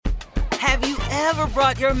Have you ever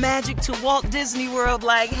brought your magic to Walt Disney World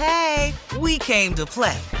like, hey, we came to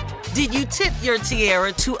play? Did you tip your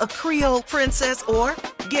tiara to a Creole princess or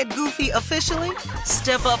get goofy officially?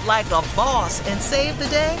 Step up like a boss and save the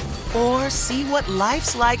day? Or see what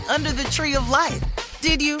life's like under the tree of life?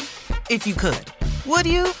 Did you? If you could. Would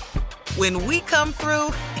you? When we come through,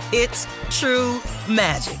 it's true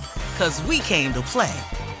magic. 'Cause we came to play.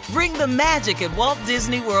 Bring the magic at Walt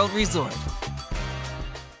Disney World Resort.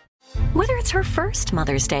 Whether it's her first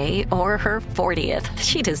Mother's Day or her 40th,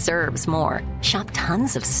 she deserves more. Shop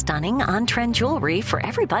tons of stunning on-trend jewelry for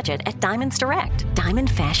every budget at Diamonds Direct. Diamond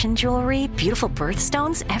fashion jewelry, beautiful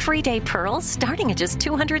birthstones, everyday pearls starting at just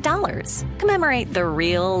 $200. Commemorate the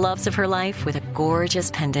real loves of her life with a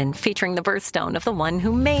gorgeous pendant featuring the birthstone of the one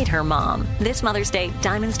who made her mom. This Mother's Day,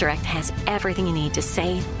 Diamonds Direct has everything you need to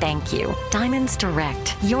say thank you. Diamonds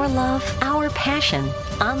Direct. Your love, our passion.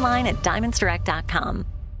 Online at diamondsdirect.com.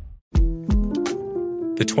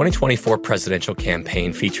 The 2024 presidential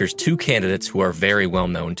campaign features two candidates who are very well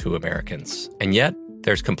known to Americans. And yet,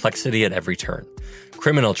 there's complexity at every turn.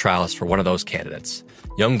 Criminal trials for one of those candidates.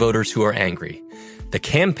 Young voters who are angry. The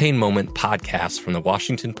Campaign Moment podcast from the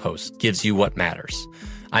Washington Post gives you what matters.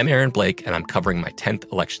 I'm Aaron Blake, and I'm covering my 10th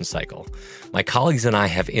election cycle. My colleagues and I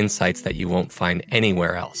have insights that you won't find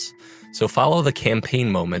anywhere else. So follow The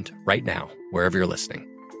Campaign Moment right now, wherever you're listening.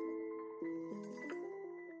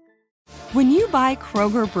 When you buy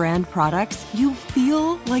Kroger brand products, you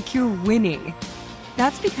feel like you're winning.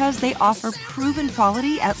 That's because they offer proven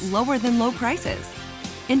quality at lower than low prices.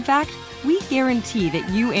 In fact, we guarantee that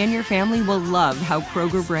you and your family will love how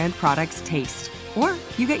Kroger brand products taste, or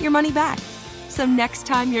you get your money back. So next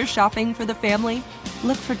time you're shopping for the family,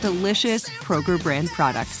 look for delicious Kroger brand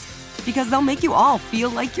products, because they'll make you all feel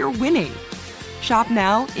like you're winning. Shop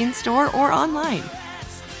now, in-store, or online.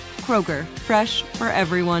 Kroger, fresh for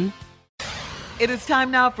everyone. It is time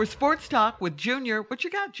now for Sports Talk with Junior. What you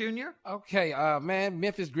got, Junior? Okay, man,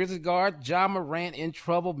 Memphis Grizzlies guard Ja Morant in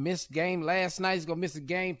trouble. Missed game last night. He's going to miss a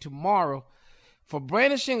game tomorrow for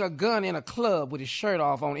brandishing a gun in a club with his shirt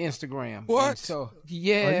off on Instagram. What? And so,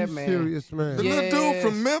 yeah, Are you man. serious, man? The little dude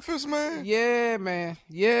from Memphis, man? Yeah, man.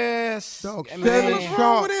 Yes. Dog, man. What's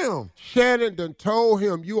wrong with him? Shannon done told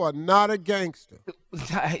him you are not a gangster.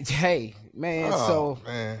 Hey, man, Oh,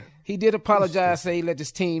 man. he did apologize, say he let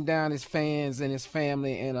his team down, his fans and his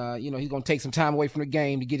family, and, he's going to take some time away from the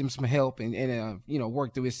game to get him some help and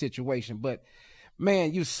work through his situation. But,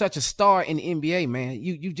 man, you're such a star in the NBA, man.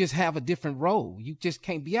 You just have a different role. You just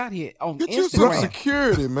can't be out here on Get you some Instagram.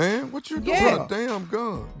 security, man. What you doing Yeah. with a damn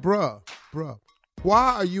gun? Bruh,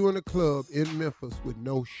 why are you in a club in Memphis with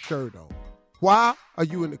no shirt on? Why are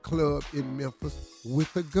you in a club in Memphis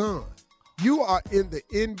with a gun? You are in the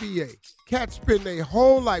NBA. Cats spend their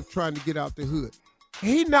whole life trying to get out the hood.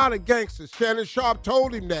 He not a gangster. Shannon Sharp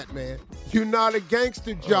told him that, man. You not a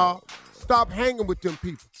gangster, Ja. Stop hanging with them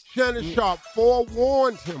people. Shannon Sharp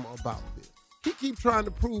forewarned him about this. He keep trying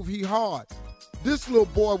to prove he hard. This little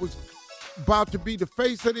boy was about to be the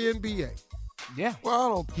face of the NBA. Yeah. Well, I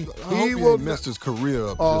hope He he will ain't messed his career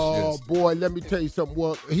up Oh, just yet. boy, let me tell you something.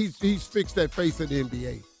 Well, he's fixed that face of the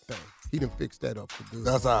NBA thing. He done fixed that up for good.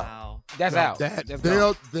 That's out. Wow. That's out. That, That's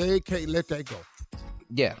gone. they can't let that go.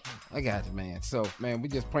 Yeah, I got you, man. So, man, we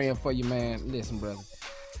just praying for you, man. Listen, brother.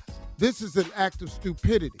 This is an act of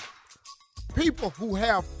stupidity. People who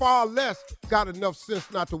have far less got enough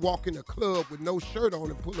sense not to walk in a club with no shirt on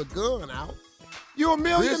and pull a gun out. You're a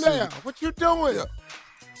millionaire. What you doing? Yeah.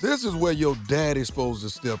 This is where your daddy's supposed to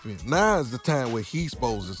step in. Now is the time where he's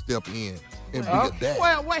supposed to step in and be a dad.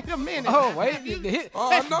 Well, wait a minute. Oh, wait.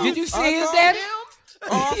 I know. Did you see I his know. daddy?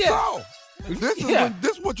 Oh, Yeah. so.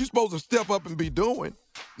 This is what you're supposed to step up and be doing,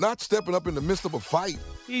 not stepping up in the midst of a fight.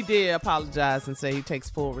 He did apologize and say he takes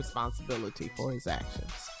full responsibility for his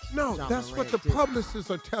actions. No, Ja that's what Morant the did. publicists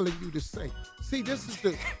are telling you to say. See, this is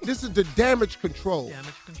the damage control.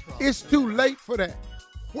 It's too late for that.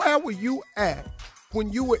 Where were you at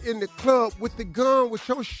when you were in the club with the gun with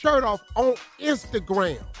your shirt off on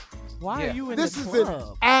Instagram? Why Yeah. are you in This the is club?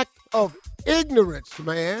 an act of ignorance,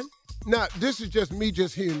 man. Now, this is just me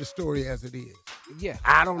just hearing the story as it is. Yeah.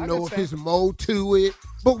 I don't know if there's more to it,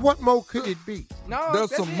 but what more could it be? No, There's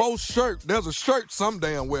that's some it. more shirt. There's a shirt some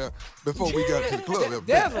damn where before we got to the club.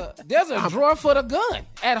 There's a drawer for the gun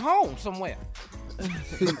at home somewhere.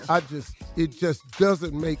 See, it just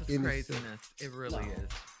doesn't make any sense. Craziness. It really is.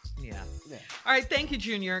 Yeah. All right. Thank you,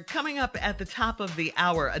 Junior. Coming up at the top of the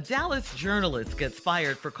hour, a Dallas journalist gets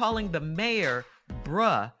fired for calling the mayor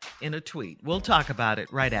bruh in a tweet. We'll talk about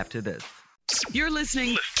it right after this. You're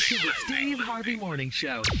listening to the Steve Harvey Morning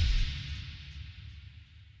Show.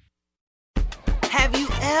 Have you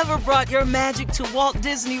Ever brought your magic to Walt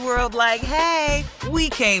Disney World like, hey, we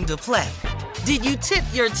came to play? Did you tip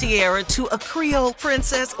your tiara to a Creole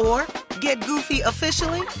princess or get goofy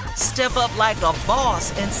officially? Step up like a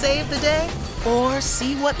boss and save the day? Or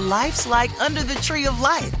see what life's like under the tree of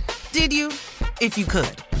life? Did you? If you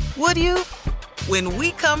could. Would you? When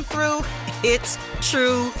we come through, it's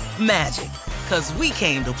true magic. 'Cause we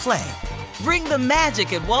came to play. Bring the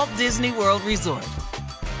magic at Walt Disney World Resort.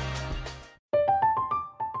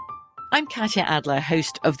 I'm Katya Adler,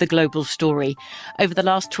 host of The Global Story. Over the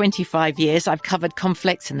last 25 years, I've covered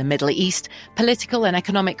conflicts in the Middle East, political and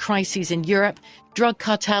economic crises in Europe, drug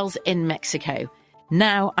cartels in Mexico.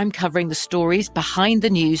 Now I'm covering the stories behind the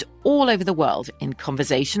news all over the world in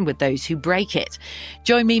conversation with those who break it.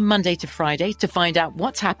 Join me Monday to Friday to find out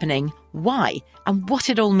what's happening, why, and what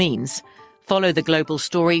it all means. Follow The Global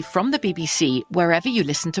Story from the BBC wherever you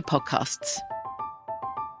listen to podcasts.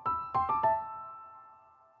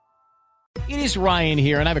 It is Ryan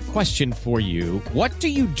here, and I have a question for you. What do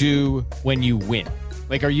you do when you win?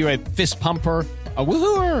 Like, are you a fist pumper, a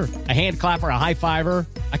woo-hooer, a hand clapper, a high fiver?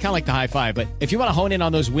 I kind of like the high five, but if you want to hone in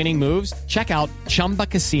on those winning moves, check out Chumba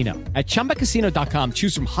Casino. At ChumbaCasino.com,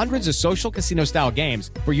 choose from hundreds of social casino-style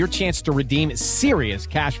games for your chance to redeem serious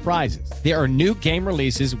cash prizes. There are new game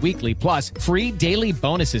releases weekly, plus free daily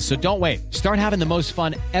bonuses. So don't wait. Start having the most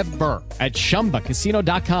fun ever at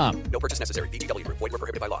ChumbaCasino.com. No purchase necessary. VGW. Void where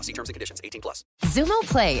prohibited by law. See terms and conditions. 18+. Xumo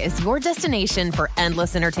Play is your destination for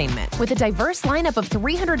endless entertainment. With a diverse lineup of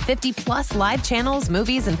 350-plus live channels,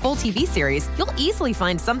 movies, and full TV series, you'll easily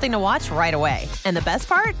find something to watch right away. And the best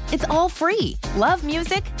part? It's all free. Love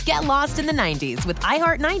music? Get lost in the 90s with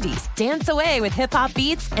iHeart 90s. Dance away with hip-hop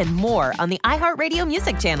beats and more on the iHeartRadio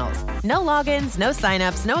music channels. No logins, no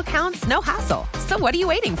signups, no accounts, no hassle. So what are you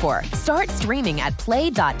waiting for? Start streaming at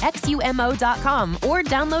play.xumo.com or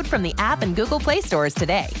download from the app and Google Play stores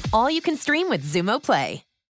today. All you can stream with Xumo Play.